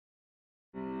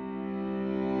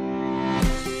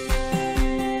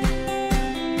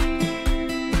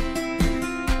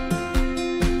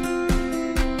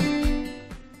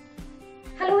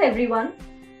everyone,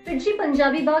 FIITJEE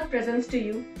Punjabi Bagh presents to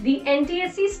you the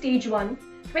NTSE Stage 1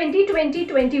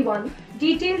 2020-21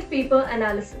 Detailed Paper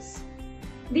Analysis.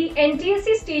 The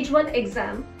NTSE Stage 1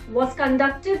 exam was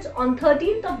conducted on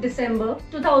 13th of December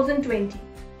 2020.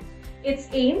 Its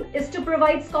aim is to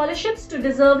provide scholarships to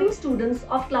deserving students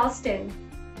of Class 10.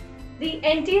 The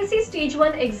NTSE Stage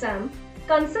 1 exam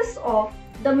consists of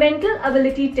the Mental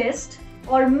Ability Test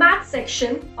or Math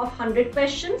section of 100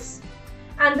 questions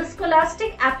and the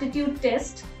Scholastic Aptitude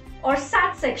Test or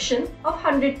SAT section of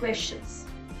 100 questions.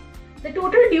 The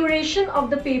total duration of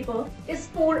the paper is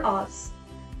 4 hours,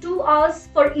 2 hours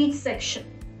for each section.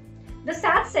 The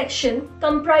SAT section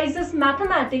comprises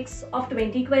mathematics of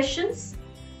 20 questions,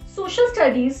 social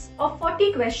studies of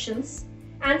 40 questions,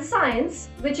 and science,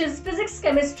 which is physics,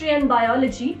 chemistry and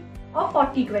biology, of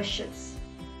 40 questions.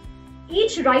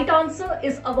 Each right answer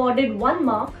is awarded 1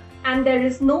 mark and there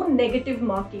is no negative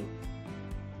marking.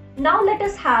 Now let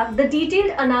us have the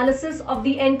detailed analysis of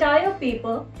the entire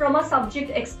paper from our subject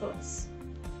experts.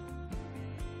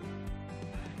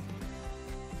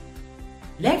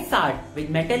 Let's start with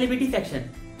mental ability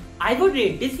section. I would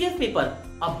rate this year's paper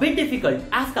a bit difficult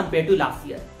as compared to last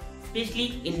year,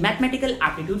 especially in mathematical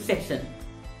aptitude section.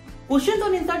 Questions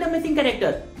on insert a missing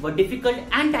character were difficult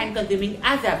and time consuming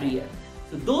as every year.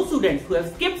 So those students who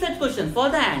have skipped such questions for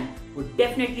the end would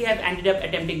definitely have ended up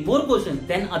attempting more questions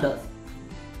than others.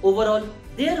 Overall,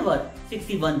 there were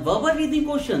 61 verbal reasoning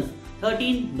questions,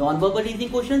 13 non-verbal reasoning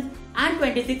questions and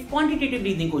 26 quantitative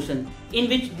reasoning questions, in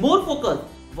which more focus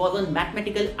was on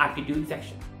mathematical aptitude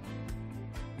section.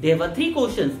 There were 3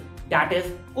 questions, that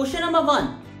is question number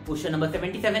 1, question number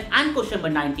 77 and question number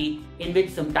 90, in which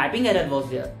some typing error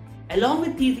was there. Along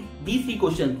with these 3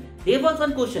 questions, there was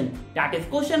one question, that is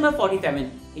question number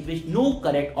 47, in which no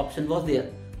correct option was there.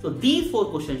 So these 4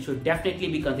 questions should definitely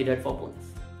be considered for points.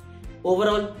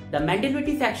 Overall, the mental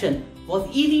ability section was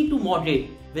easy to moderate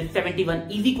with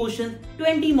 71 easy questions,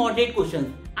 20 moderate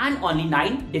questions and only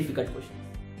 9 difficult questions.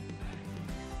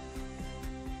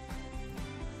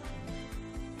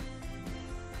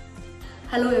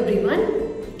 Hello everyone.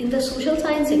 In the social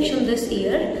science section this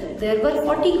year, there were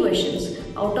 40 questions,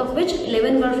 out of which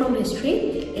 11 were from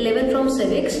history, 11 from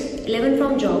civics, 11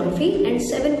 from geography and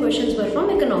 7 questions were from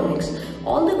economics.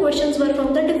 All the questions were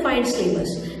from the defined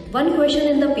syllabus. One question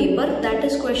in the paper, that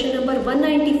is question number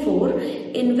 194,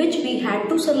 in which we had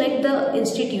to select the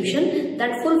institution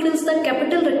that fulfills the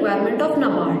capital requirement of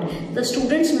NABARD. The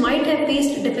students might have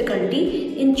faced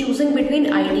difficulty in choosing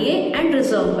between IDA and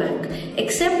Reserve Bank.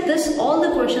 Except this, all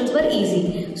the questions were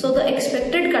easy. So the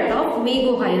expected cutoff may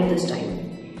go higher this time.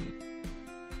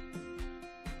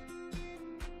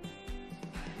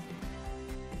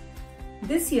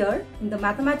 This year, in the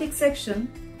mathematics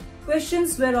section,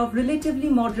 questions were of relatively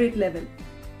moderate level.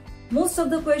 Most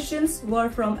of the questions were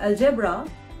from algebra,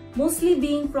 mostly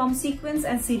being from sequence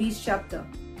and series chapter.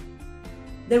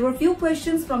 There were few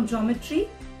questions from geometry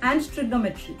and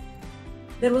trigonometry.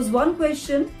 There was one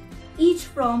question each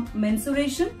from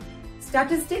mensuration,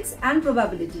 statistics and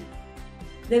probability.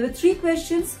 There were 3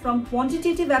 questions from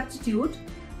quantitative aptitude,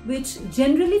 which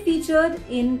generally featured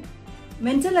in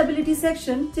mental ability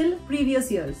section till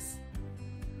previous years.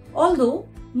 Although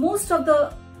most of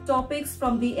the topics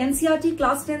from the NCERT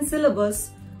Class 10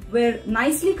 syllabus were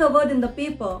nicely covered in the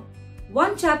paper,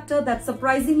 one chapter that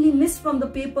surprisingly missed from the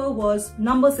paper was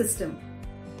number system.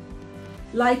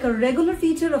 Like a regular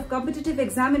feature of competitive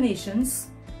examinations,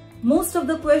 most of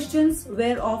the questions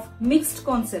were of mixed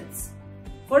concepts.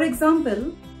 For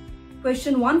example,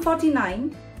 question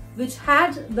 149, which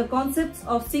had the concepts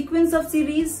of sequence of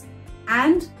series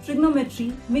and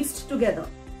trigonometry mixed together.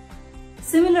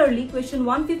 Similarly, question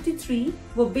 153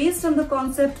 were based on the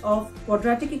concept of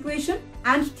quadratic equation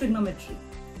and trigonometry.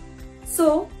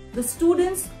 So, the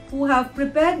students who have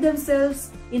prepared themselves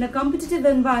in a competitive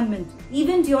environment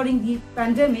even during the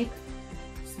pandemic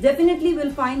definitely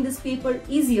will find this paper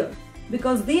easier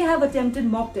because they have attempted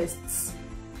mock tests.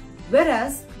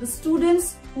 Whereas, the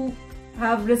students who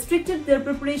have restricted their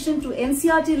preparation to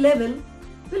NCERT level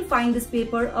will find this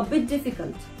paper a bit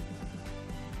difficult.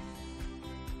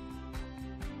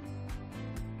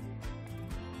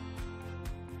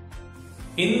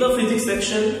 In the physics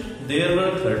section, there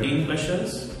were 13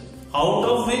 questions, out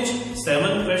of which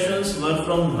 7 questions were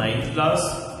from 9th class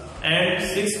and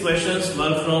 6 questions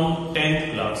were from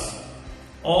 10th class.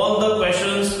 All the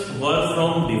questions were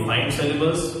from defined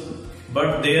syllabus,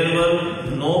 but there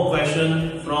were no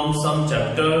questions from some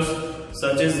chapters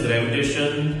such as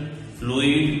gravitation,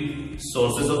 fluid,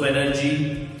 sources of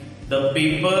energy. The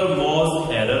paper was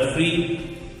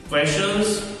error-free.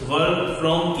 Questions were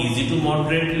from easy to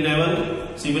moderate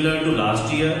level, similar to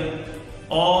last year.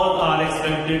 all are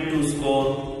expected to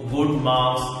score good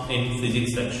marks in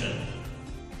physics section.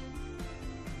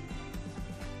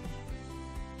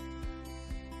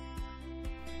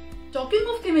 Talking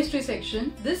of chemistry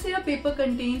section, this year paper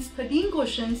contains 13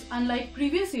 questions unlike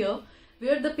previous year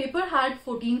where the paper had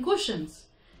 14 questions.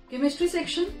 Chemistry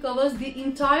section covers the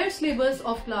entire syllabus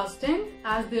of class 10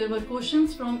 as there were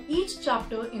questions from each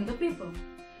chapter in the paper.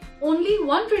 Only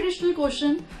one traditional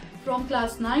question from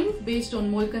class 9 based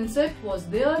on mole concept was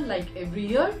there like every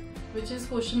year, which is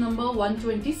question number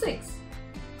 126.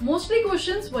 Mostly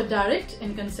questions were direct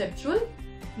and conceptual.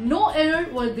 No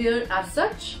error were there as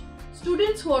such.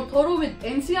 Students who are thorough with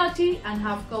NCERT and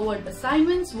have covered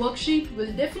assignments worksheet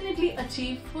will definitely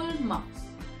achieve full marks.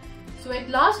 So at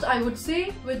last I would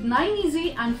say with 9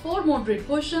 easy and 4 moderate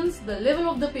questions, the level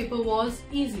of the paper was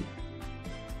easy.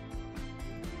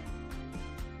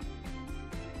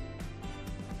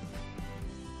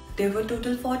 There were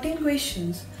total 14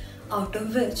 questions, out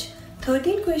of which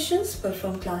 13 questions were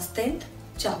from class 10th,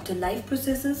 chapter Life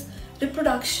Processes,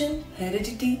 Reproduction,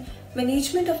 Heredity,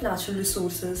 Management of Natural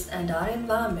Resources and Our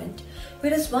Environment,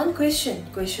 whereas one question,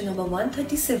 question number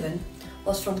 137,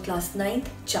 was from class 9th,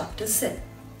 chapter Cell.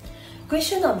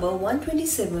 Question number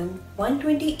 127,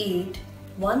 128,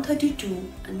 132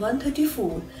 and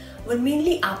 134 were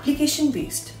mainly application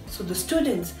based, so the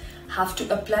students have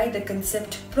to apply the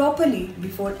concept properly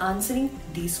before answering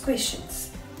these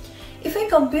questions. If I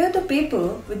compare the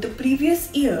paper with the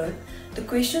previous year, the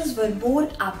questions were more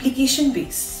application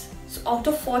based. So out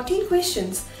of 14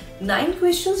 questions, 9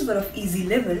 questions were of easy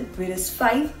level, whereas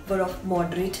 5 were of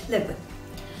moderate level.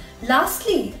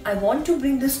 Lastly, I want to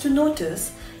bring this to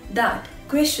notice that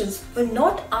questions were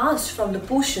not asked from the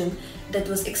portion that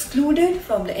was excluded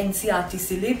from the NCERT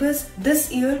syllabus this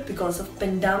year because of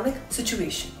pandemic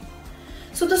situation.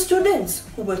 So the students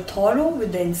who were thorough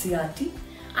with the NCERT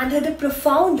and had a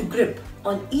profound grip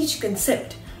on each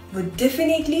concept would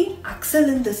definitely excel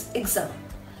in this exam.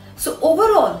 So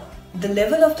overall, the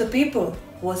level of the paper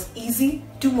was easy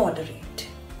to moderate.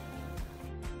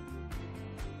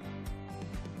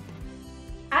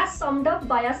 As summed up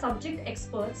by our subject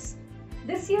experts,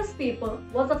 this year's paper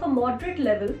was of a moderate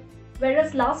level,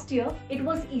 whereas last year it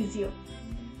was easier.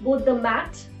 Both the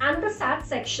math and the SAT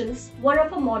sections were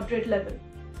of a moderate level.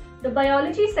 The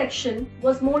biology section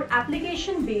was more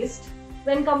application based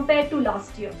when compared to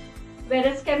last year,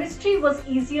 whereas chemistry was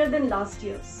easier than last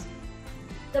year's.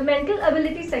 The mental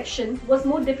ability section was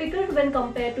more difficult when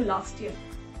compared to last year.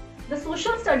 The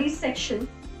social studies section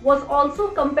was also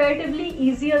comparatively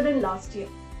easier than last year.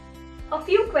 A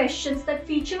few questions that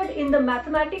featured in the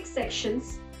mathematics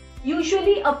sections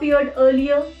usually appeared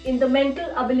earlier in the mental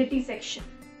ability section.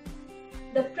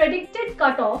 The predicted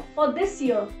cutoff for this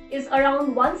year is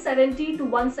around 170 to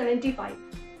 175,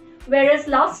 whereas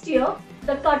last year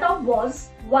the cutoff was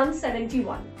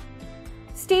 171.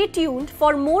 Stay tuned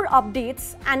for more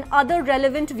updates and other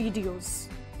relevant videos.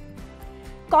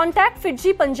 Contact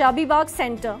FIITJEE Punjabi Bagh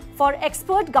Centre for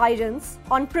expert guidance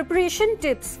on preparation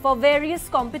tips for various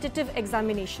competitive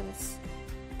examinations.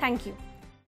 Thank you.